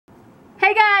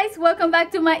Hey guys, welcome back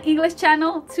to my English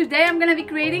channel. Today I'm gonna be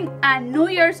creating a New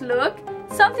Year's look,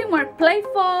 something more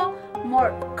playful,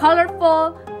 more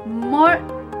colorful, more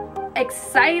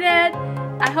excited.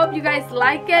 I hope you guys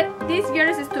like it. This year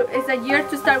is a year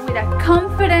to start with a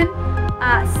confident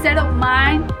set of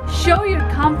mind. Show your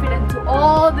confidence to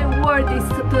all the world this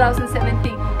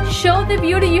 2017. Show the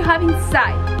beauty you have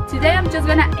inside. Today I'm just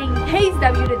gonna enhance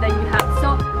the beauty that you have.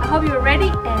 So I hope you're ready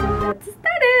and let's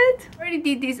start it. I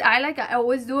already did this eye like I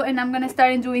always do, and I'm gonna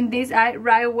start doing this eye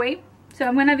right away. So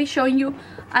I'm gonna be showing you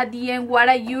at the end what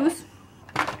I use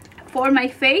for my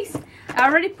face. I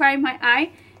already primed my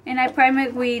eye, and I prime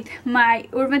it with my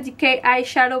Urban Decay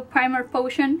eyeshadow primer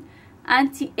potion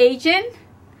anti-aging,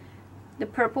 the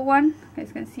purple one. You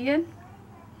guys can see it.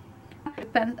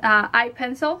 Eye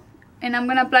pencil, and I'm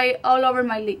gonna apply it all over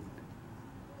my lid.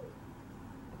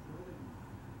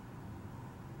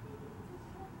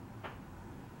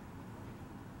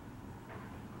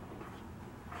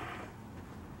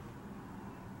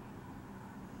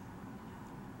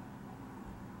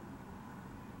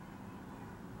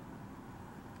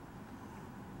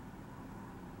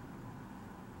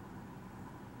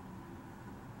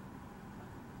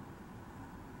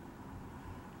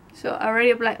 So I already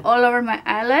applied all over my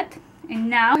eyelid, and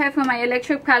now I have for my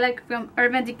electric palette from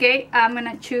Urban Decay. I'm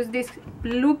gonna choose this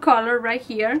blue color right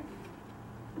here,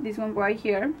 this one right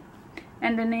here,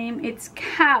 and the name it's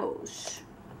Cows.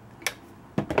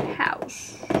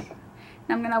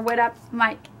 I'm gonna wet up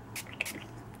my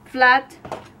flat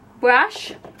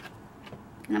brush,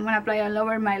 and I'm gonna apply all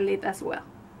over my lid as well.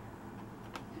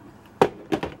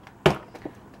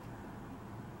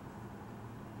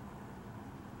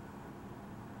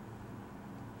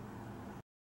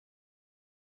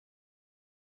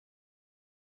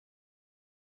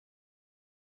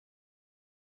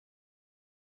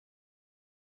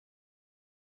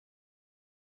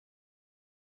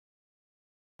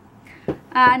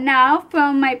 Now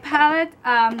from my palette,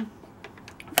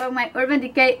 from my Urban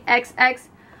Decay XX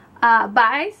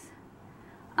Vice,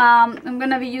 I'm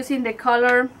gonna be using the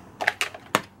color.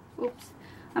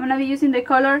 I'm gonna be using the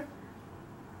color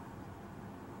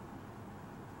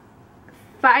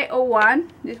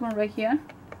 501. This one right here.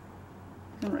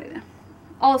 This one right there.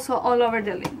 Also all over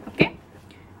the lid. Okay.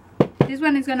 This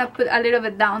one is gonna put a little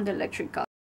bit down the electric color.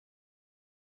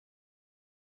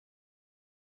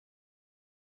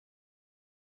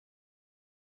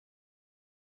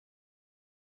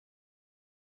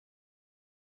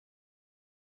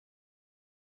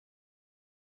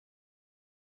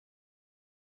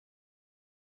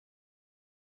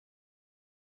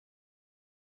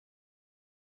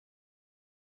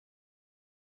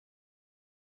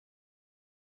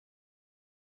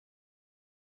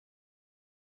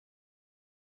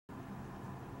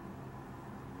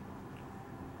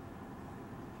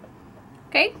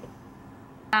 Okay,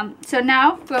 so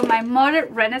now for my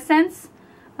Modern Renaissance,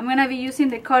 I'm gonna be using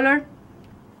the color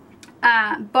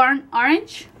burnt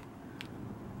orange.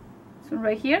 So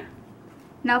right here.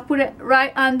 Now put it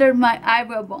right under my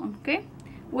eyebrow bone, okay,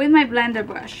 with my blender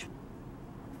brush.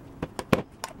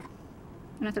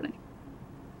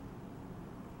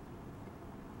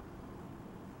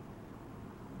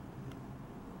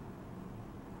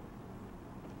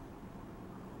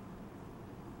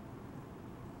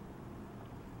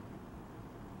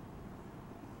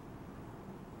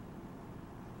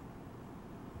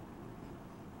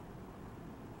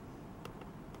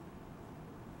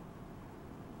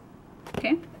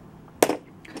 Okay,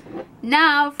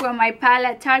 now for my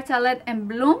palette Tartelette and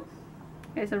Bloom,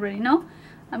 you guys already know,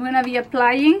 I'm gonna be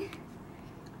applying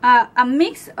a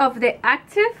mix of the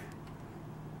active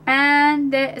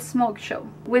and the smoke show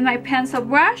with my pencil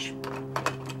brush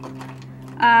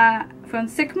from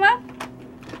Sigma.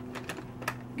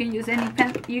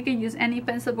 You can use any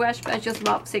pencil brush, but I just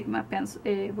love Sigma pencil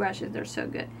brushes. They're so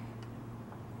good.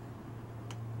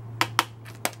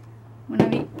 I'm gonna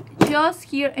be just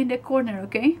here in the corner,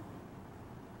 okay?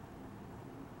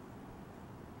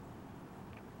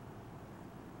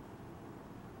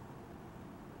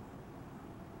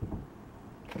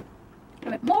 A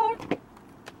bit more.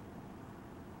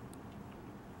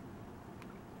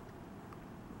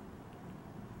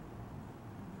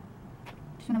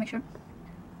 Just wanna make sure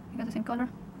you got the same color.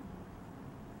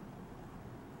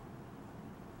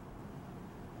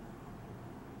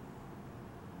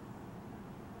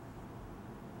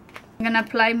 I'm gonna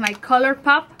apply my color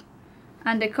pop,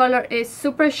 and the color is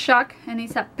Supershock, and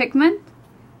it's a pigment.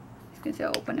 You can see,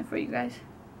 I'll open it for you guys.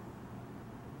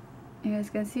 You guys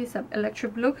can see it's an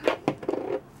electric blue,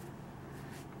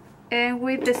 and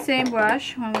with the same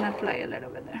brush I'm gonna apply a little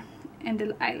bit there in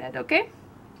the eyelid. Okay,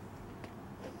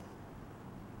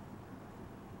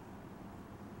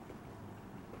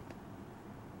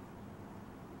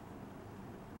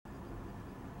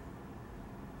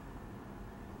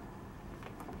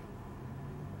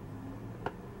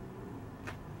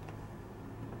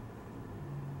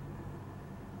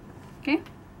 Okay,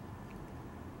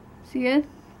 see it?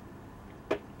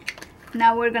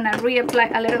 Now we're gonna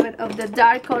reapply a little bit of the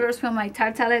dark colors from my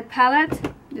Tartelette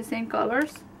palette, the same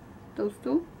colors, those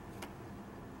two.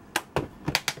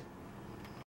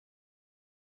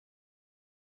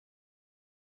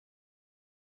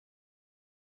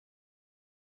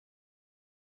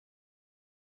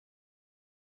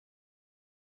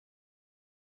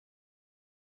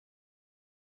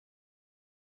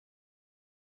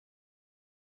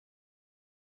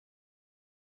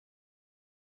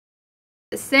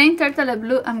 The same Tartelette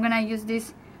blue, I'm gonna use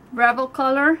this Rebel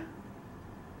color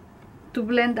to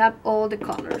blend up all the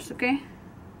colors, okay?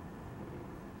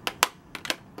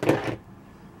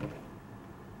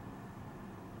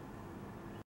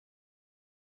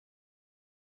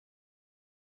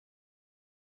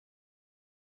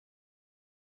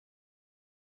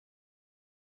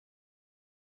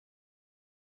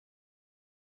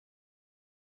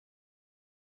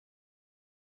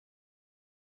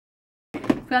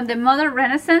 From the Modern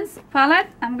Renaissance palette,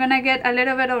 I'm gonna get a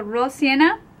little bit of Rose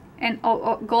Sienna and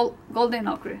Golden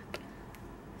Ochre.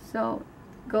 So,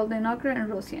 Golden Ochre and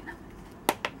Rose Sienna.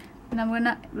 And I'm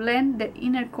gonna blend the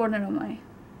inner corner of my...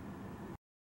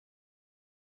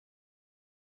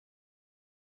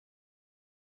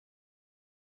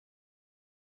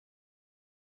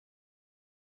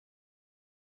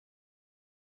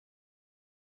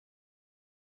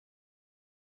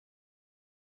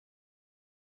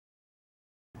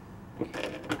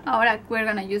 Ahora we're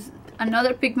gonna use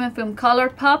another pigment from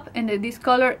ColourPop, and this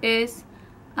color is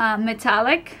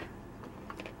Metallic,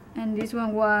 and this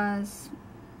one was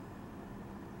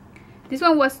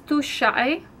Too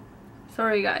Shy.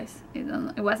 Sorry guys, it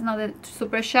was not the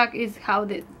Supershock, is how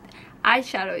the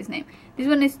eyeshadow is named. This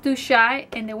one is Too Shy,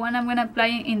 and the one I'm gonna apply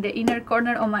in the inner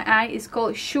corner of my eye is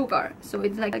called Sugar, so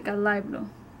it's like a light blue.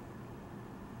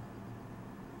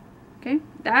 Okay,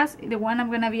 that's the one I'm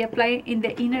gonna be applying in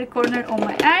the inner corner of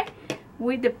my eye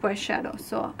with the press shadow.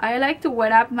 So I like to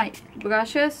wet up my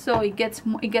brushes so it gets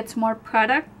more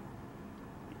product.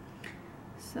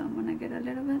 So I'm gonna get a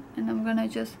little bit, and I'm gonna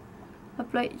just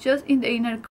apply just in the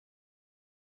inner corner.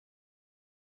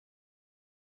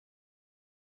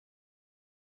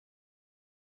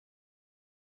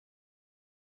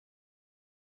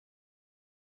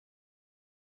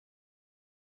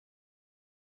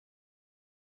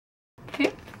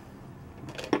 Okay,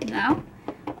 now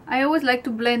I always like to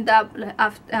blend up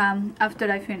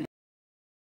after I finish.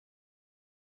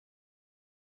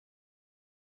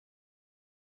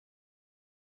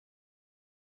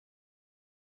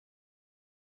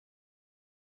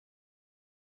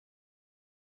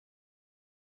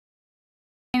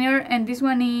 And this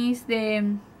one is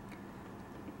the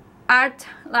art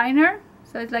liner,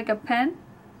 so it's like a pen.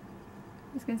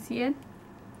 You can see it.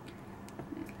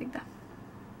 It's like that.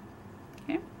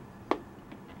 Okay.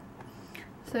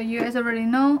 So you guys already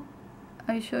know,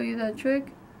 I show you that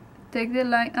trick. Take the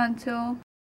line until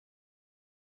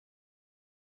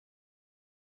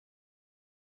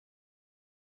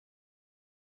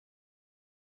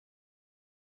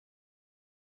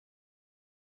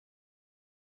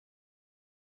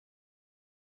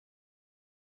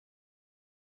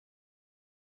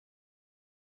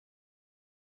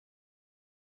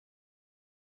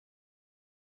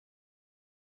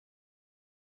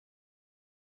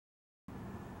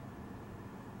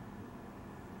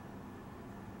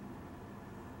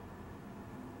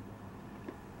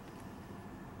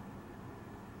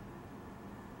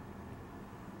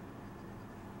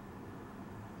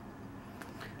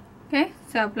okay,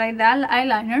 so apply that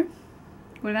eyeliner.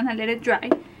 We're gonna let it dry.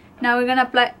 Now we're gonna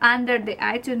apply under the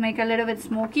eye to make a little bit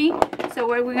smoky. So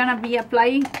what we're gonna be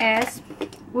applying is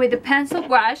with the pencil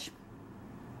brush,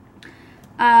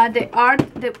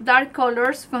 the dark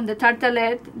colors from the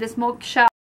Tartelette, the Smoke Shop.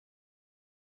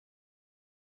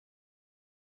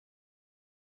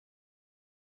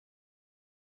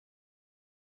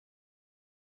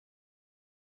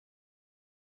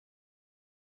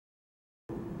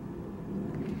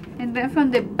 And then from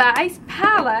the Vice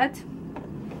palette,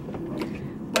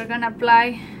 we're gonna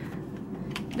apply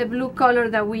the blue color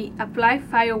that we applied,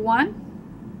 501.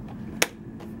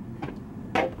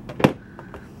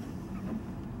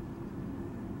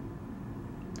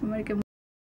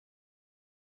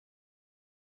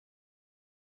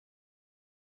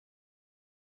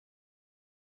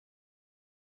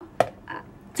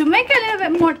 To make it a little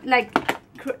bit more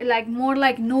more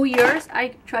like New Year's,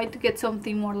 I try to get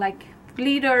something more like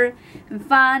glitter and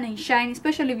fun and shiny,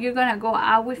 especially if you're gonna go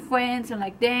out with friends and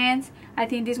like dance. I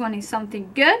think this one is something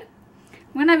good.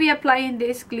 I'm gonna be applying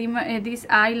this this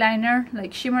eyeliner,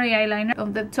 like shimmery eyeliner,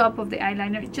 on the top of the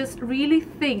eyeliner, just really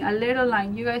thin, a little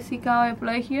line. You guys see how I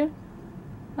apply here?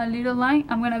 A little line.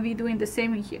 I'm gonna be doing the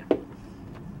same in here.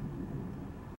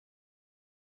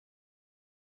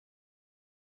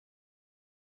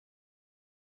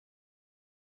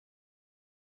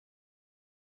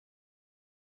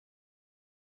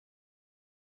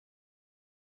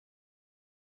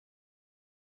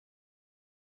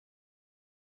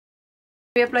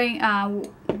 We're applying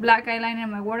black eyeliner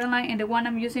in my waterline, and the one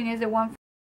I'm using is the one.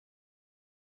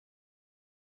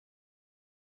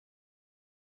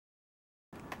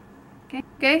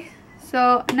 Okay,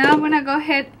 so now I'm gonna go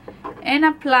ahead and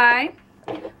apply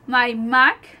my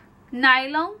MAC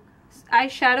Nylon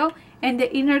eyeshadow in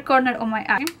the inner corner of my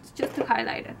eye, just to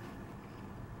highlight it.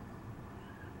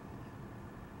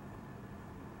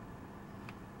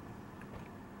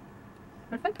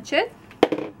 Perfect. That's it.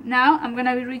 Now I'm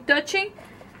gonna be retouching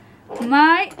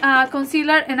my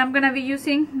concealer, and I'm gonna be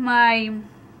using my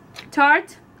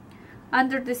Tarte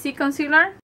Under the Sea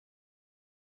concealer.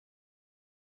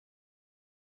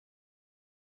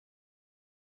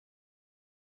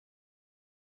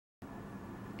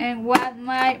 And what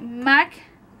my MAC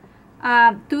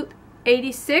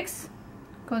 286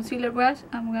 concealer brush,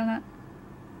 I'm gonna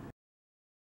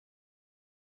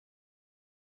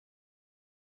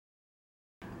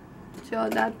so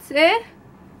that's it.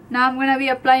 Now I'm gonna be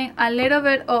applying a little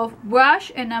bit of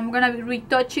brush, and I'm gonna be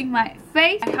retouching my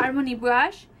face, my Harmony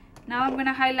brush. Now I'm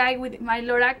gonna highlight with my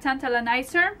Lorac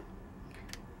Tantalizer.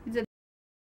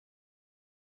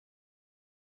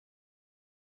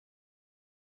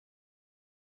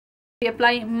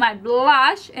 Applying my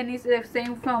blush, and it's the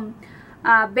same from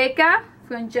Becca,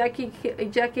 from Jackie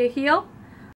Hill.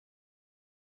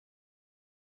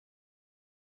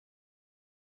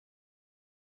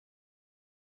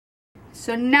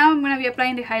 So now I'm going to be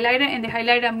applying the highlighter, and the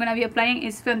highlighter I'm going to be applying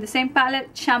is from the same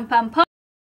palette, Champagne Pop.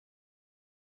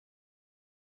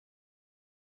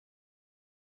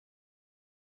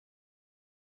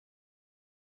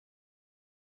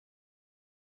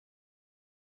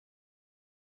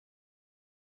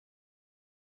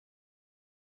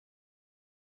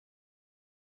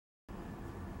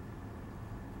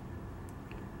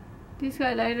 This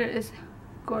highlighter is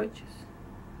gorgeous.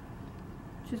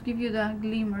 Just give you that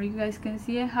glimmer. You guys can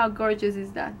see it. How gorgeous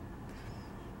is that?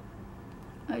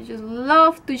 I just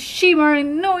love to shimmer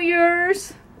in New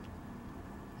Year's.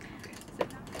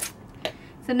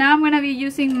 So now I'm gonna be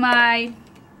using my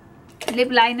lip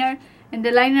liner, and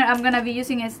the liner I'm gonna be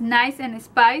using is Nice and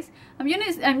Spice.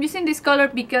 I'm using this color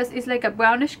because it's like a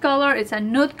brownish color. It's a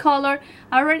nude color.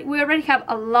 We already have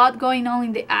a lot going on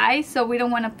in the eyes, so we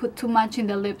don't want to put too much in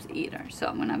the lips either. So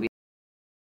I'm gonna be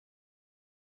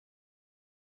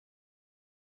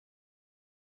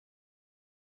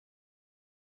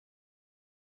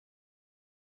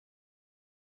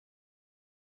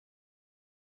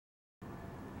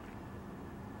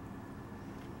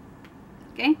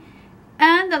okay.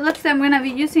 And the lipstick I'm gonna be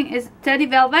using is Teddy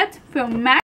Velvet from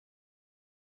MAC.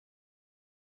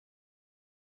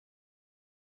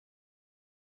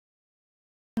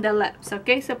 The lips,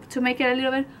 okay, so to make it a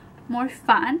little bit more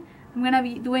fun, I'm gonna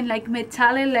be doing like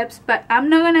metallic lips, but I'm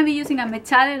not gonna be using a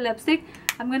metallic lipstick.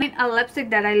 I'm gonna use a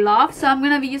lipstick that I love, so I'm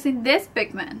gonna be using this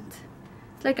pigment.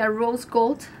 It's like a rose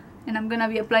gold, and I'm gonna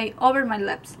be applying over my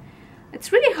lips.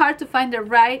 It's really hard to find the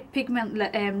right pigment,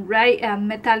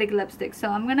 metallic lipstick, so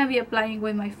I'm gonna be applying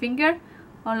with my finger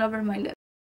all over my lips.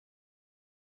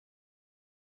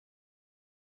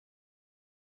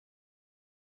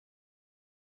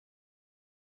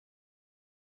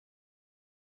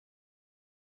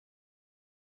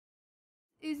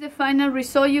 This is the final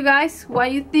result, you guys.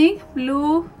 What you think?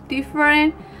 Blue,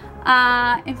 different,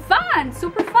 and fun,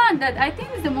 super fun. That I think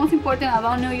is the most important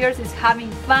about New Year's, is having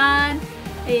fun.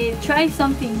 Try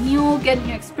something new, get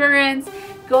new experience,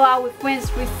 go out with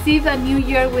friends, receive a new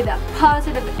year with a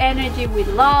positive energy, with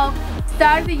love.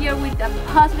 Start the year with a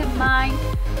positive mind.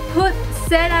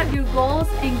 Set out your goals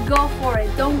and go for it.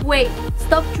 Don't wait.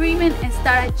 Stop dreaming and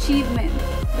start achievement.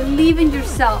 Believe in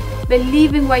yourself.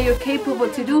 Believe in what you're capable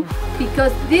to do,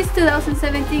 because this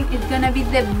 2017 is gonna be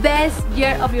the best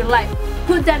year of your life.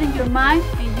 Put that in your mind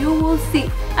and you will see.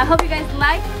 I hope you guys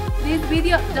like this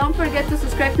video. Don't forget to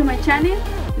subscribe to my channel.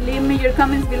 Leave me your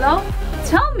comments below.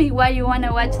 Tell me what you want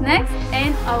to watch next,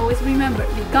 and always remember,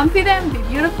 be confident, be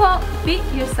beautiful, be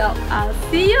yourself. I'll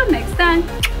see you next time.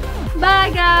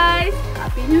 Bye guys.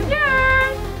 Happy New Year.